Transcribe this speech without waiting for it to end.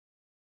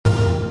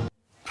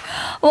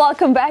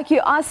Welcome back.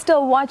 You are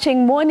still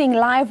watching Morning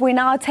Live. We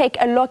now take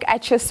a look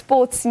at your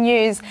sports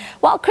news.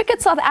 Well, Cricket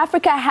South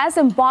Africa has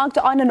embarked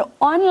on an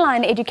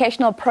online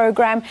educational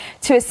program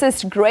to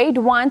assist grade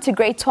 1 to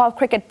grade 12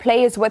 cricket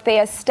players with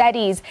their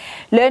studies.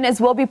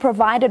 Learners will be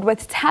provided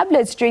with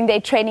tablets during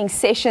their training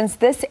sessions,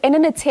 this in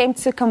an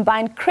attempt to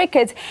combine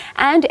cricket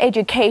and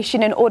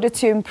education in order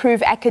to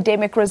improve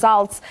academic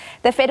results.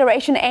 The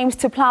Federation aims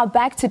to plough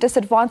back to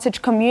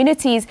disadvantaged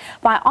communities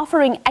by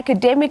offering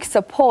academic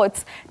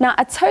support. Now,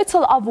 a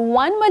total of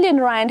 1 million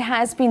rand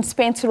has been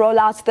spent to roll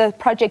out the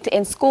project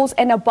in schools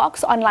in a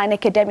box online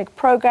academic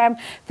program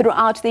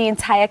throughout the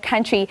entire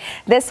country.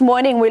 This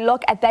morning, we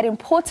look at that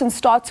important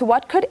start to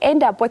what could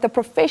end up with a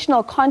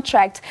professional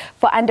contract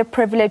for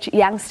underprivileged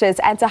youngsters.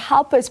 And to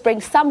help us bring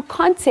some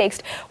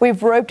context,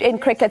 we've roped in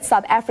Cricket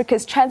South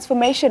Africa's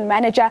transformation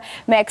manager,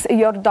 Maxwell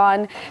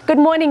Jordaan. Good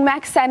morning,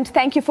 Max, and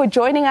thank you for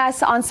joining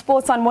us on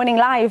Sports on Morning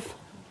Live.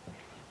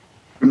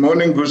 Good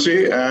morning,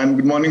 Busi, and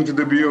good morning to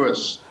the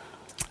viewers.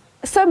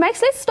 So,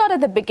 Max, let's start at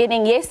the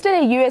beginning.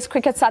 Yesterday, US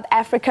Cricket South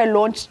Africa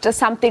launched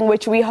something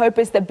which we hope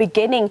is the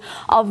beginning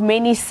of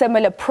many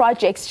similar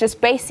projects,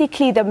 just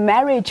basically the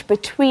marriage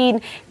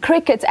between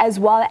cricket as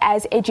well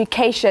as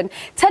education.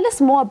 Tell us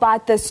more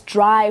about this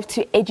drive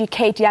to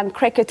educate young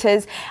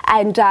cricketers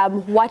and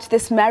what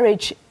this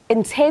marriage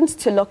intends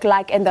to look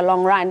like in the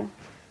long run.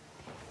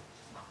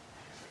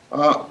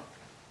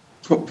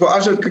 For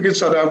us at Cricket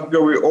South Africa,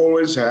 we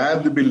always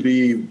had the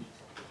belief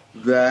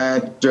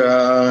that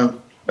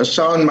a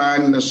sound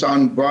mind and a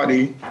sound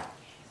body,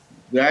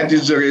 that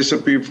is the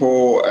recipe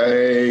for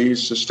a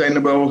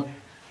sustainable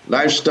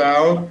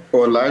lifestyle,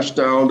 or a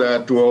lifestyle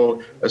that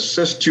will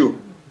assist you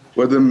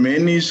with the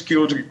many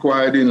skills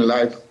required in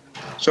life.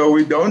 So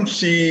we don't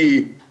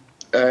see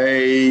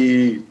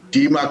a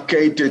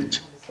demarcated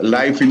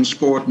life in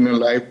sport and a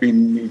life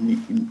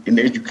in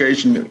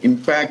education. In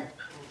fact,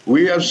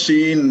 we have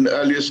seen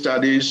earlier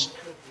studies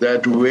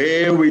that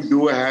where we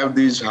do have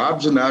these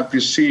hubs and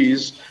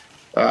RPCs,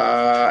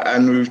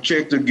 and we've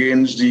checked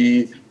against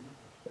the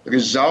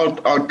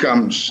result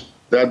outcomes,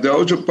 that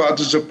those who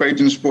participate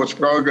in sports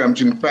programs,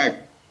 in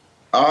fact,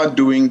 are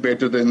doing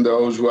better than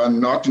those who are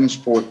not in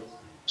sport.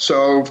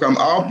 So from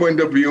our point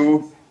of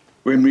view,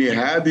 when we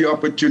had the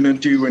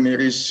opportunity, when we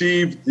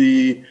received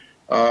the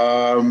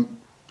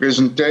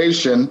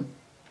presentation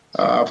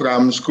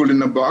from School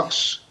in a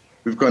Box,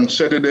 we've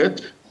considered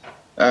it,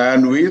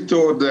 and we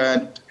thought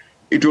that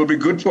it will be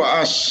good for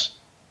us,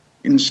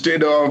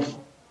 instead of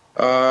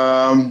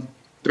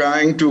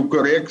trying to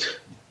correct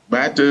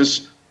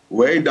matters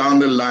way down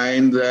the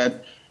line,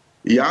 that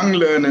young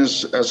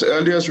learners, as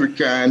early as we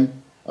can,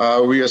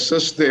 we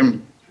assist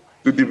them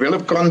to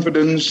develop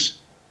confidence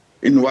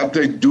in what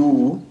they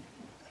do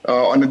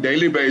on a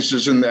daily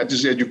basis, and that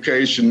is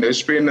education. They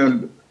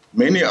spend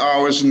many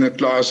hours in the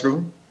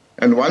classroom,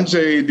 and once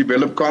they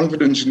develop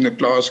confidence in the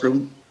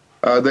classroom,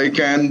 they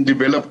can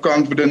develop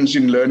confidence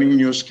in learning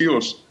new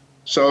skills.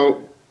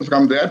 So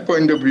from that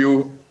point of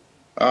view,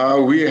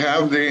 we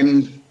have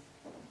then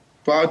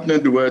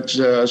partnered with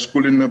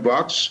School in a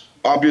Box.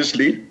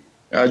 Obviously,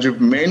 as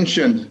you've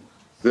mentioned,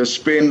 the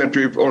spend that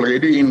we've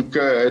already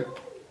incurred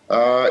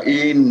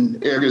in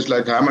areas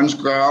like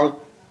Hammanskraal,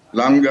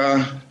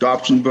 Langa,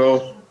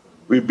 Dobsonville.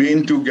 We've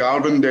been to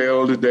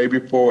Galvindale the day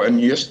before, and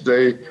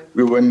yesterday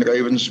we were in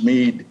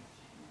Ravensmead.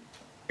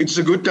 It's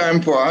a good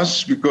time for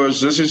us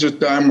because this is a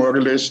time more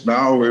or less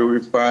now where we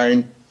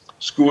find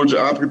schools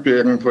are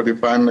preparing for the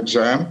final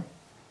exam.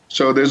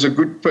 So there's a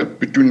good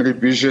fit between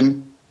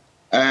revision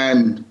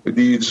and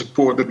the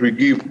support that we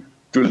give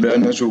to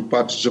learners who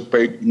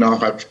participate in our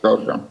HUBS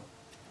program.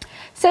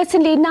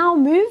 Certainly. Now,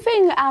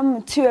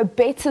 moving to a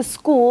better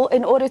school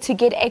in order to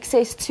get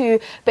access to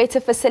better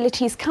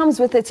facilities comes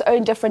with its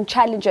own different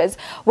challenges,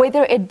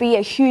 whether it be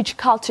a huge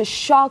culture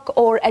shock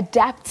or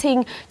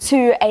adapting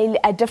to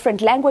a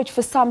different language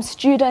for some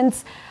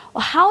students.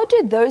 How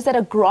do those that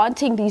are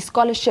granting these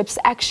scholarships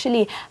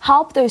actually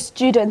help those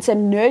students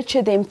and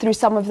nurture them through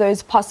some of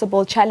those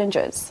possible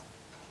challenges?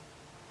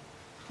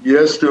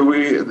 Yes, there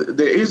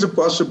is a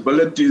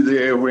possibility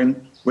there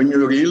when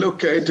you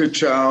relocate a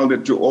child,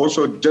 that you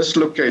also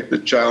dislocate the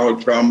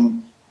child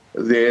from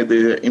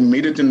their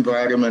immediate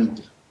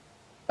environment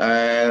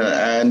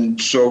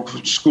and so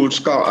school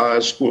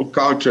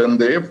culture,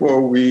 and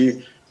therefore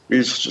we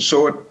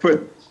saw it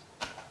fit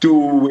to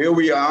where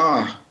we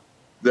are,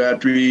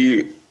 that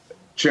we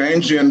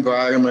change the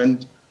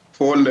environment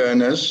for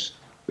learners,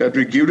 that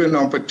we give them an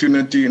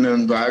opportunity in an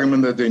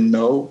environment that they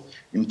know,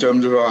 in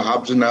terms of our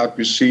hubs and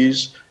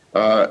RPCs,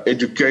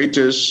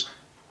 educators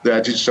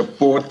that is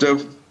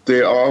supportive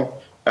thereof,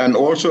 and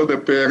also the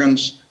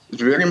parents is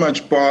very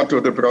much part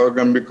of the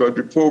program, because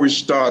before we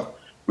start,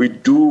 we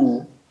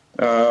do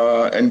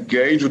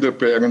engage with the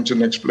parents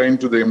and explain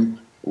to them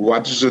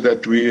what is it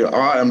that we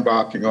are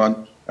embarking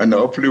on, and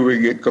hopefully we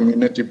get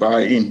community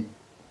buy-in.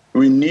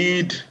 We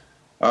need,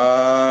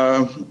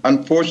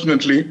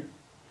 unfortunately,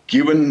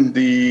 given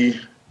the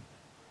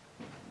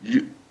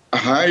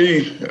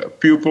high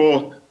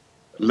pupil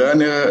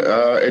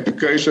learner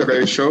education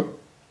ratio,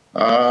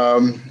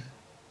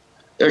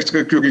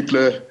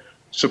 extracurricular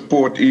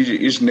support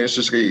is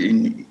necessary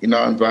in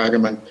our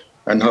environment.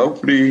 And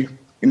hopefully,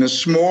 in a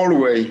small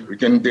way, we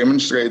can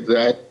demonstrate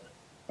that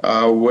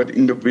with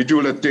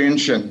individual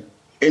attention,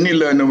 any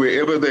learner,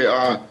 wherever they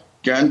are,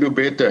 can do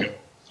better.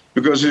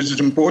 Because it's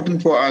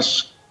important for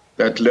us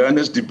that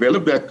learners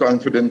develop that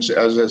confidence,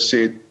 as I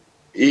said,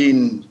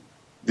 in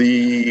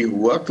the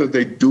work that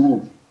they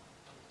do,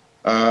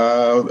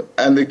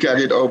 and they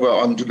carry it over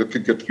onto the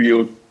cricket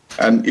field.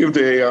 And if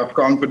they are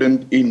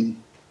confident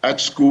at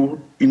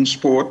school, in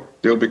sport,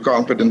 they'll be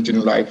confident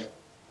in life.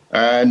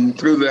 And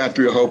through that,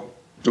 we hope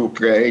to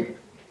create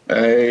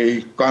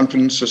a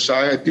confident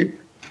society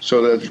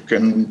so that it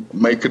can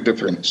make a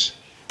difference.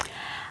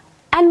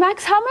 And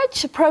Max, how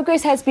much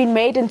progress has been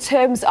made in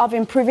terms of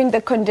improving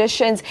the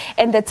conditions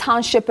in the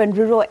township and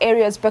rural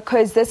areas?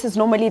 Because this is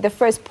normally the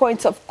first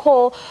point of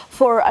call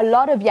for a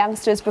lot of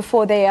youngsters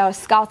before they are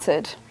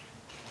scouted.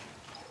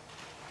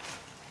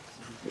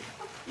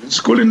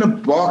 School in a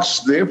Box,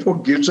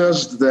 therefore, gives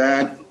us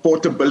that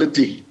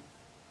portability.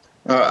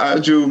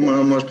 As you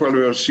most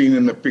probably have seen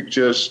in the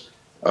pictures,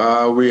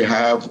 we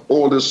have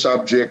all the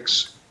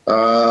subjects,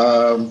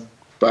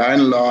 by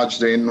and large,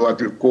 then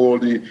what we call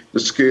the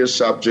scarce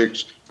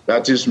subjects.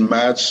 That is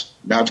maths,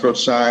 natural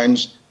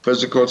science,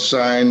 physical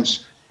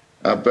science,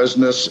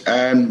 business,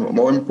 and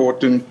more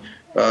important,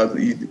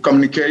 the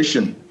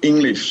communication,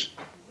 English,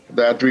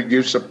 that we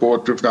give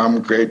support to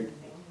from grade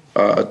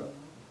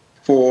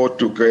 4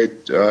 to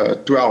grade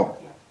 12.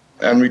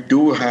 And we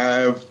do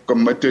have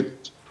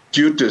committed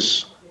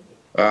tutors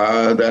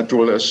that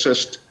will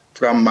assist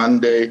from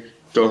Monday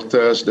till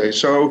Thursday.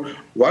 So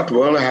what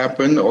will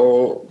happen,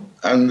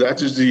 and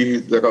that is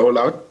the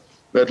rollout,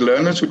 that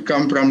learners would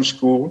come from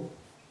school,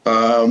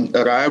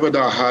 arrive at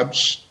our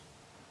hubs,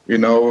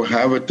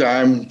 have a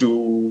time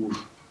to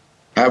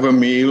have a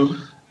meal,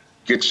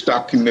 get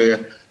stuck in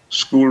their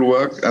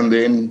schoolwork, and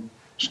then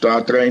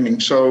start training.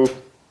 So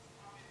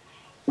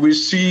we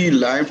see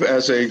life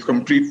as a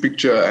complete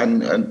picture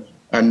and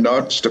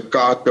not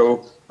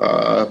staccato,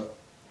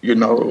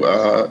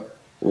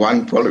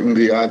 one following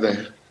the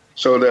other,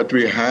 so that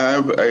we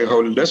have a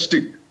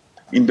holistic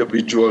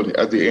individual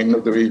at the end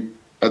of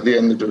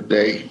the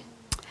day.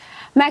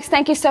 Max,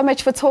 thank you so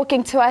much for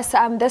talking to us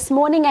this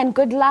morning, and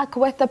good luck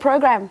with the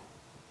program.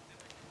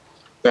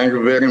 Thank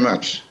you very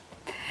much.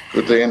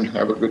 Good day and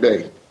have a good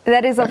day.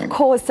 That is, of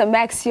course,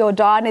 Maxwell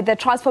Jordaan, the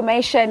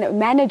transformation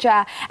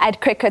manager at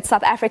Cricket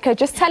South Africa,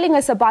 just telling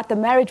us about the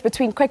marriage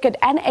between cricket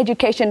and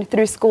education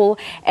through school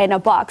in a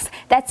box.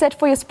 That's it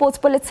for your sports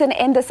bulletin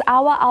in this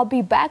hour. I'll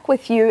be back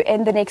with you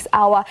in the next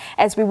hour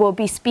as we will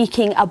be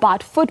speaking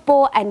about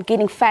football and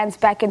getting fans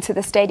back into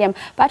the stadium.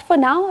 But for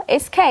now,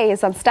 SK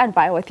is on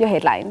standby with your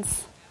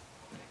headlines.